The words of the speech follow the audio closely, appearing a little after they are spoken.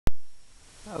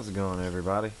How's it going,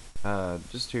 everybody?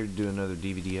 Just here to do another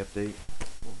DVD update.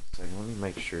 One second, let me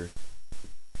make sure.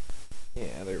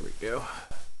 Yeah, there we go.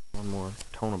 One more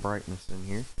tone of brightness in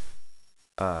here.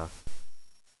 Got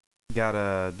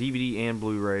a DVD and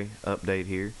Blu-ray update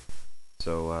here.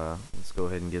 So, let's go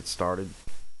ahead and get started.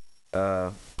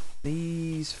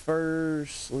 These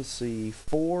first, let's see,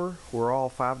 4 were all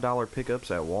 $5 pickups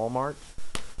at Walmart.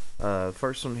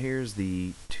 First one here is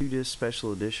the 2-disc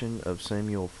special edition of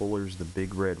Samuel Fuller's The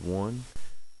Big Red One.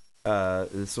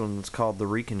 This one's called The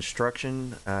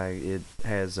Reconstruction. It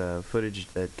has footage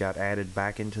that got added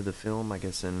back into the film, I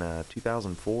guess, in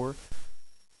 2004.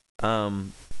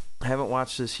 Haven't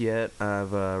watched this yet.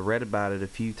 I've read about it a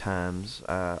few times.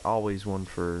 Always one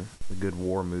for a good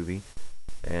war movie.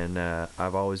 And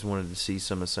I've always wanted to see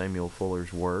some of Samuel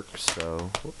Fuller's work, so,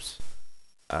 whoops.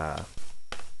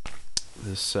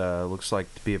 This looks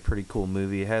like to be a pretty cool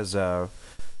movie. It has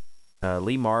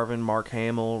Lee Marvin, Mark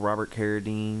Hamill, Robert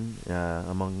Carradine,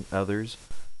 among others.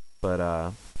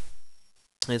 But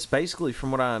it's basically,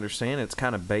 from what I understand, it's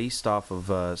kind of based off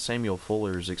of Samuel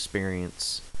Fuller's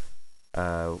experience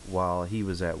while he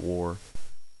was at war.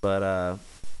 But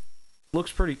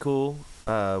looks pretty cool.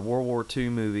 World War II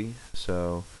movie,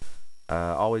 so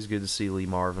always good to see Lee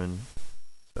Marvin.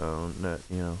 So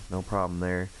no problem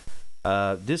there.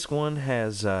 Disc 1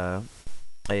 has a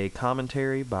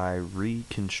commentary by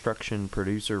Reconstruction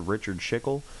producer Richard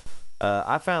Schickel.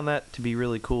 I found that to be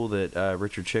really cool that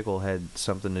Richard Schickel had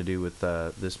something to do with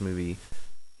this movie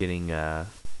getting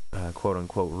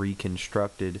quote-unquote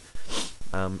reconstructed.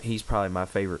 He's probably my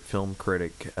favorite film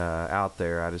critic out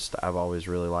there. I've always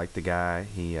really liked the guy.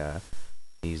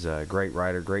 He's a great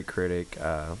writer, great critic.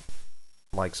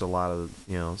 Likes a lot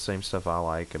of same stuff I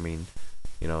like. I mean,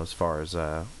 as far as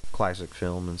classic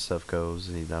film and stuff goes,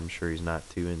 I'm sure he's not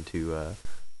too into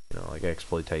like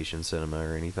exploitation cinema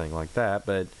or anything like that,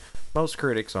 but most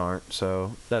critics aren't,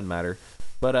 so doesn't matter.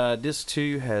 But disc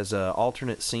 2 has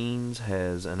alternate scenes,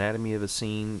 has anatomy of a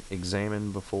scene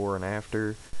examined before and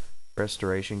after,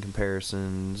 restoration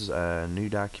comparisons, new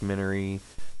documentary,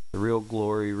 The Real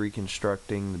Glory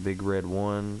reconstructing The Big Red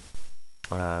One,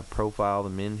 profile the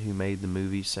men who made the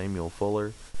movie Samuel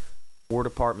Fuller, War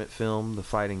Department film The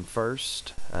Fighting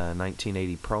First,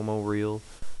 1980 promo reel,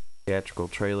 theatrical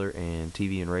trailer and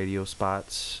TV and radio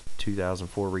spots,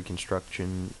 2004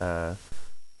 reconstruction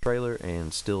trailer,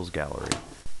 and stills gallery.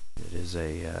 It is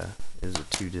a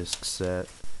 2-disc set.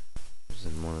 It's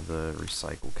in one of the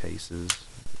recycle cases,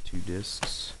 the 2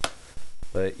 discs.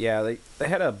 But yeah, they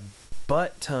had a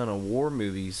butt ton of war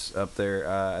movies up there.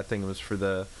 I think it was for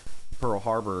the Pearl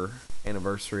Harbor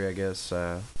anniversary, I guess.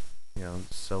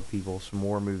 Sell people some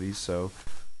war movies. So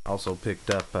also picked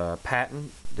up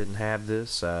Patton. Didn't have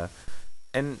this.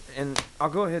 And I'll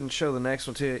go ahead and show the next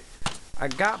one to you. I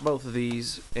got both of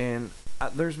these, and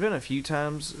there's been a few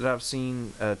times that I've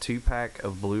seen a 2-pack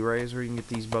of Blu-rays where you can get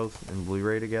these both in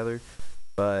Blu-ray together.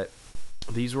 But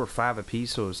these were 5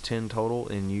 apiece, so it was 10 total,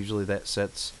 and usually that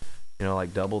sets,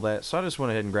 like double that. So I just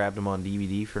went ahead and grabbed them on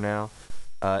DVD for now.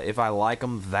 If I like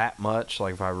them that much,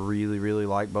 like if I really, really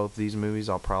like both these movies,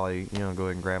 I'll probably, go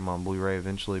ahead and grab them on Blu-ray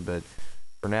eventually. But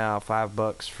for now,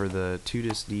 $5 for the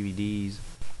 2-disc DVDs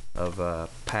of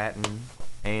Patton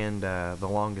and The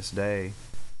Longest Day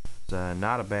is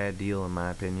not a bad deal in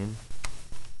my opinion.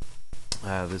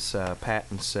 This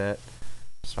Patton set,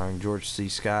 starring George C.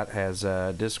 Scott, has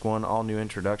disc 1, all new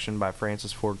introduction by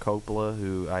Francis Ford Coppola,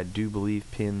 who I do believe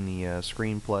penned the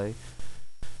screenplay.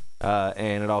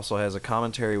 And it also has a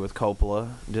commentary with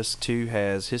Coppola. Disc 2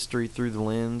 has History Through the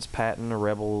Lens, Patton, a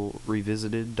Rebel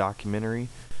Revisited documentary.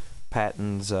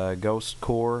 Patton's Ghost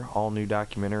Corps, all new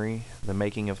documentary. The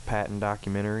Making of Patton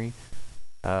documentary.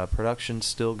 Production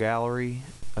still gallery,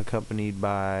 accompanied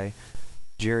by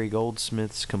Jerry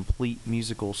Goldsmith's complete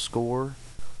musical score.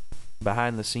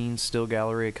 Behind the scenes still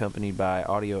gallery, accompanied by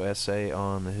audio essay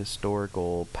on the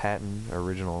historical Patton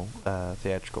original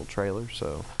theatrical trailer.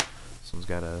 So this one's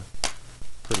got a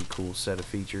pretty cool set of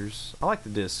features. I like the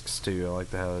discs too. I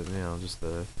like how just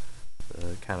the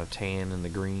kind of tan and the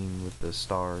green with the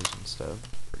stars and stuff.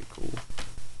 Pretty cool.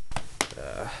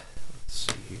 Let's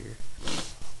see here.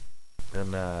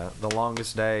 And The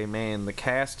Longest Day, man, the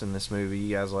cast in this movie,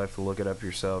 you guys will have to look it up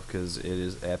yourself because it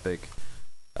is epic.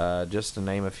 Just to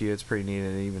name a few, it's pretty neat.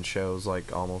 It even shows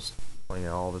like almost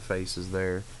all the faces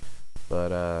there.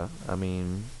 But I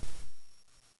mean,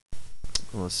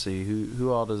 let's see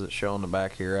who all does it show on the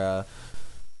back here.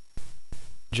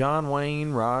 John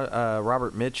Wayne,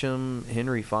 Robert Mitchum,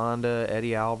 Henry Fonda,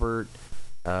 Eddie Albert,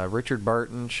 Richard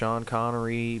Burton, Sean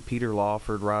Connery, Peter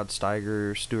Lawford, Rod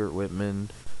Steiger, Stuart Whitman,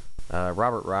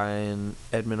 Robert Ryan,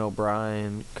 Edmund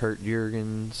O'Brien, Kurt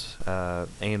Jurgens,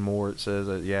 and more. It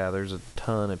says yeah, there's a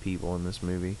ton of people in this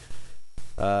movie.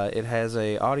 It has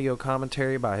a audio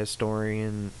commentary by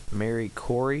historian Mary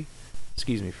Corey.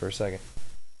 Excuse me for a second.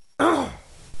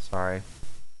 Sorry,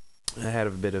 I had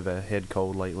a bit of a head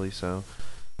cold lately, so.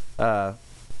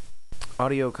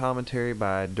 Audio commentary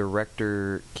by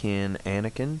director Ken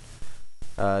Anakin.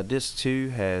 Disc 2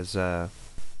 has A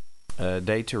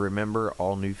Day to Remember,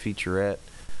 all new featurette.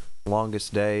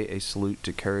 Longest Day, A Salute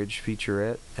to Courage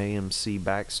featurette. AMC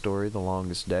Backstory, The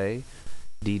Longest Day.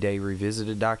 D-Day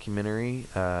Revisited documentary.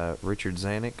 Richard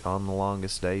Zanuck on The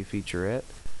Longest Day featurette.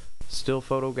 Still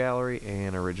photo gallery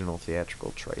and original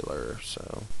theatrical trailer.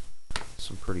 So,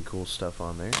 some pretty cool stuff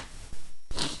on there.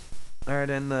 Alright,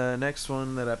 and the next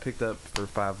one that I picked up for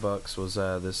 $5 was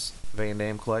this Van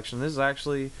Damme collection. This is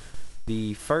actually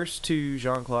the first two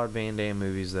Jean-Claude Van Damme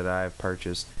movies that I've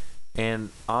purchased.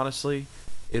 And honestly,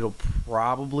 it'll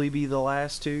probably be the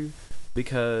last two,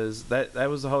 because that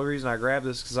was the whole reason I grabbed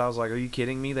this, because I was like, are you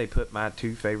kidding me? They put my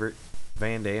two favorite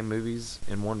Van Damme movies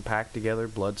in one pack together,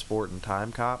 Bloodsport and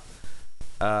Time Cop.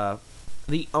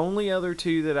 The only other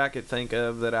two that I could think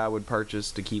of that I would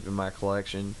purchase to keep in my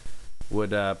collection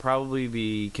would probably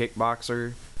be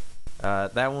Kickboxer.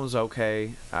 That one was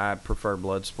okay. I prefer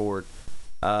Bloodsport.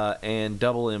 And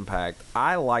Double Impact.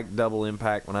 I liked Double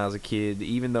Impact when I was a kid,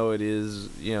 even though it is,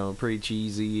 pretty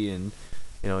cheesy, and,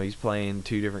 he's playing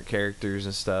two different characters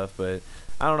and stuff, but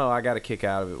I don't know, I got a kick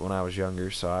out of it when I was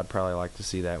younger, so I'd probably like to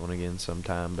see that one again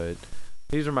sometime. But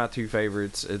these are my two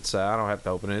favorites. It's I don't have to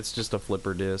open it. It's just a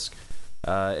flipper disc.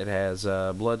 It has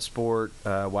Bloodsport,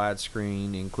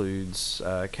 widescreen, includes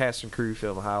cast and crew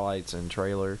film highlights and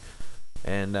trailer,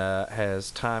 and has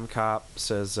Time Cop,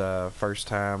 says first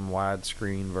time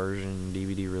widescreen version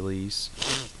DVD release,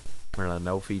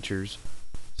 no features.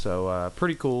 So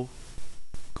pretty cool.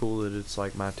 Cool that it's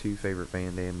like my two favorite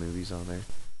Van Damme movies on there.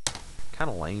 Kind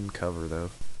of lame cover though.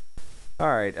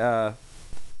 Alright,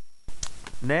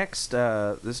 next,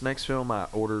 this next film I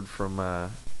ordered from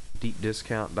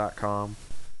deepdiscount.com,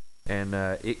 and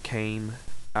it came,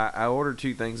 I ordered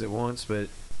two things at once, but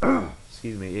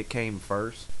excuse me, it came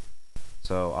first,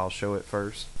 so I'll show it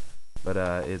first. But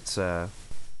it's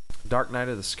Dark Knight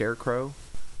of the Scarecrow.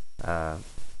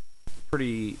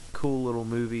 Pretty cool little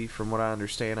movie from what I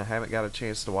understand. I haven't got a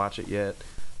chance to watch it yet.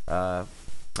 I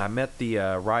met the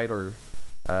writer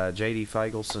J.D.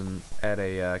 Fagelson at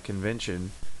a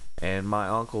convention, and my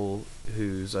uncle,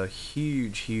 who's a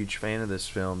huge fan of this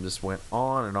film, just went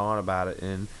on and on about it.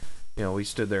 And we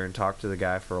stood there and talked to the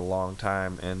guy for a long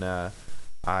time, and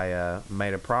I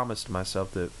made a promise to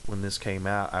myself that when this came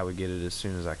out, I would get it as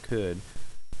soon as I could.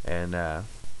 And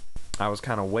I was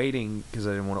kind of waiting because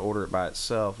I didn't want to order it by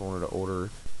itself. I wanted to order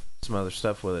some other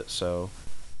stuff with it, so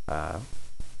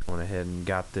went ahead and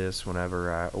got this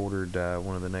whenever I ordered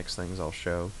one of the next things I'll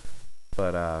show.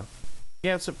 But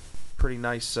yeah, it's a pretty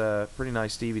nice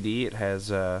DVD. It has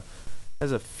a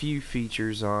few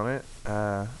features on it.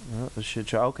 Well, this should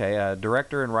show. Okay,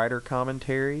 director and writer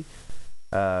commentary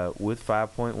with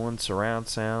 5.1 surround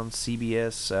sound,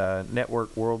 CBS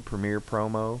network world premiere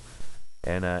promo,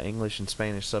 and English and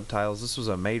Spanish subtitles. This was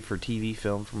a made-for-TV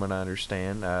film, from what I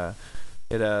understand.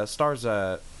 It stars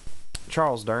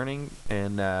Charles Durning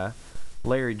and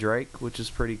Larry Drake, which is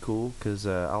pretty cool because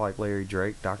I like Larry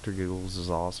Drake. Dr. Giggles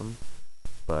is awesome.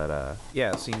 But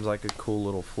yeah, it seems like a cool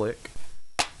little flick,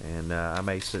 and I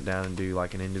may sit down and do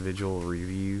like an individual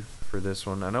review for this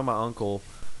one. I know my uncle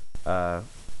is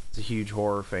a huge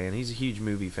horror fan. He's a huge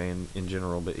movie fan in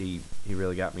general, but he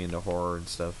really got me into horror and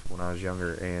stuff when I was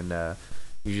younger, and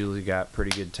usually got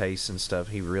pretty good taste and stuff.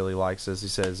 He really likes this.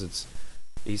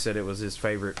 He said it was his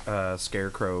favorite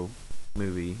Scarecrow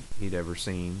movie he'd ever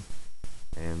seen,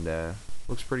 and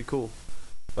looks pretty cool.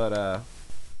 But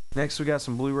next we got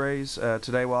some Blu-rays.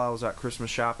 Today while I was out Christmas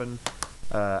shopping,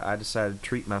 I decided to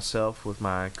treat myself with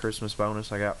my Christmas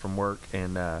bonus I got from work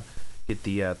and get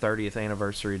the 30th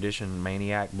anniversary edition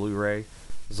Maniac Blu-ray. It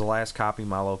was the last copy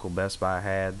my local Best Buy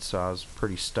had, so I was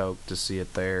pretty stoked to see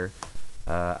it there.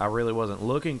 I really wasn't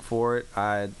looking for it.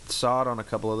 I saw it on a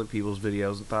couple other people's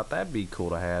videos and thought that'd be cool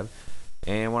to have.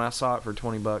 And when I saw it for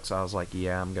 $20, I was like,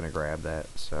 yeah, I'm gonna grab that.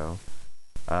 So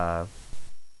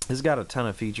it's got a ton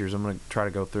of features. I'm gonna try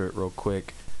to go through it real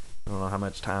quick. I don't know how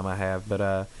much time I have,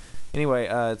 but anyway,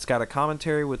 it's got a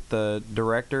commentary with the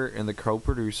director and the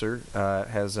co-producer. It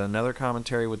has another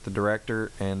commentary with the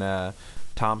director and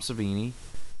Tom Savini,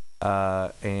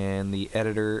 and the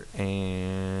editor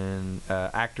and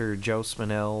actor Joe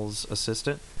Spinell's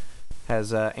assistant.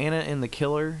 Has Anna and the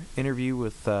Killer interview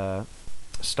with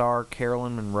star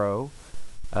Carolyn Monroe.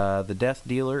 The Death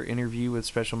Dealer, interview with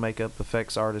special makeup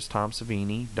effects artist Tom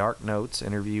Savini. Dark Notes,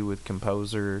 interview with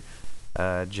composer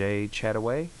Jay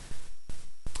Chataway.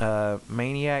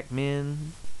 Maniac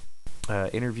Men,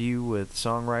 interview with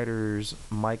songwriters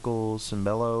Michael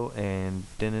Cimbello and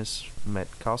Dennis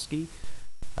Metkoski.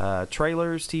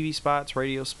 Trailers, TV spots,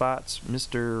 radio spots,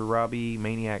 Mr. Robbie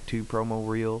Maniac 2 promo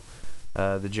reel,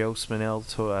 the Joe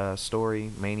Spinell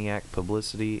story, Maniac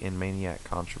publicity, and Maniac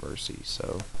controversy.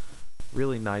 So,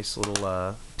 really nice little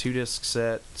 2-disc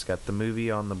set. It's got the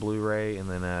movie on the Blu-ray and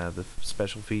then the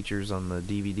special features on the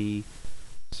DVD.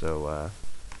 So,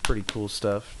 pretty cool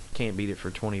stuff. Can't beat it for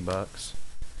 $20.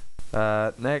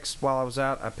 Next, while I was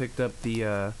out, I picked up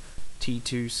the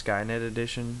T2 Skynet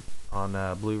edition on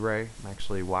Blu-ray. I'm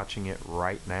actually watching it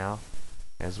right now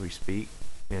as we speak,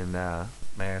 and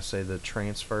may I say the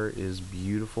transfer is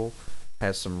beautiful.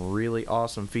 Has some really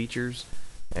awesome features,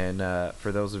 and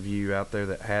for those of you out there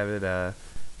that have it,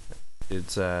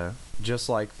 it's just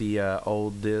like the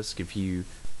old disc. If you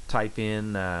type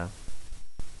in the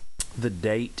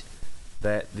date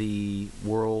that the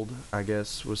world, I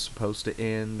guess, was supposed to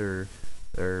end, or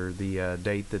the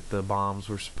date that the bombs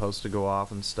were supposed to go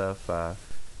off and stuff,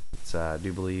 it's, I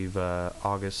do believe,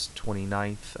 August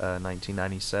 29th,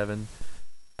 1997.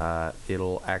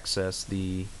 It'll access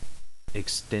the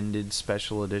extended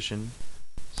special edition.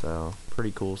 So,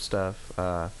 pretty cool stuff.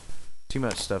 Too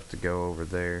much stuff to go over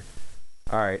there.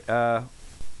 Alright, I'll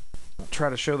try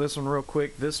to show this one real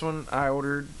quick. This one I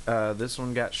ordered. This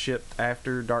one got shipped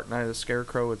after Dark Knight of the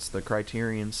Scarecrow. It's the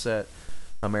Criterion set,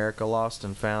 America Lost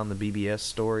and Found, the BBS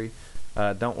story.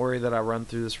 Don't worry that I run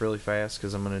through this really fast,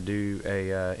 because I'm going to do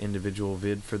a individual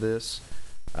vid for this.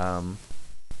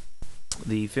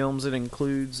 The films it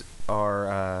includes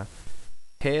are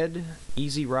Head,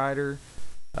 Easy Rider,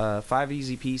 5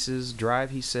 Easy Pieces,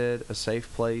 Drive, He Said, A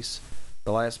Safe Place,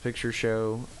 The Last Picture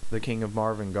Show, The King of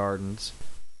Marvin Gardens,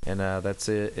 and that's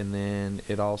it. And then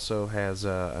it also has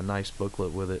a nice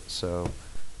booklet with it. So,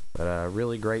 but a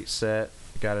really great set.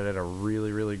 Got it at a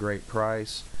really, really great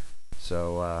price.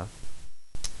 So,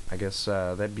 I guess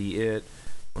that'd be it.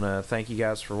 I want to thank you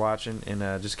guys for watching,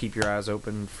 and just keep your eyes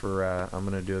open for, I'm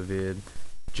going to do a vid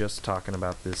just talking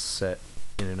about this set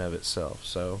in and of itself.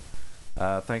 So,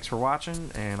 thanks for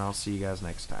watching, and I'll see you guys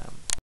next time.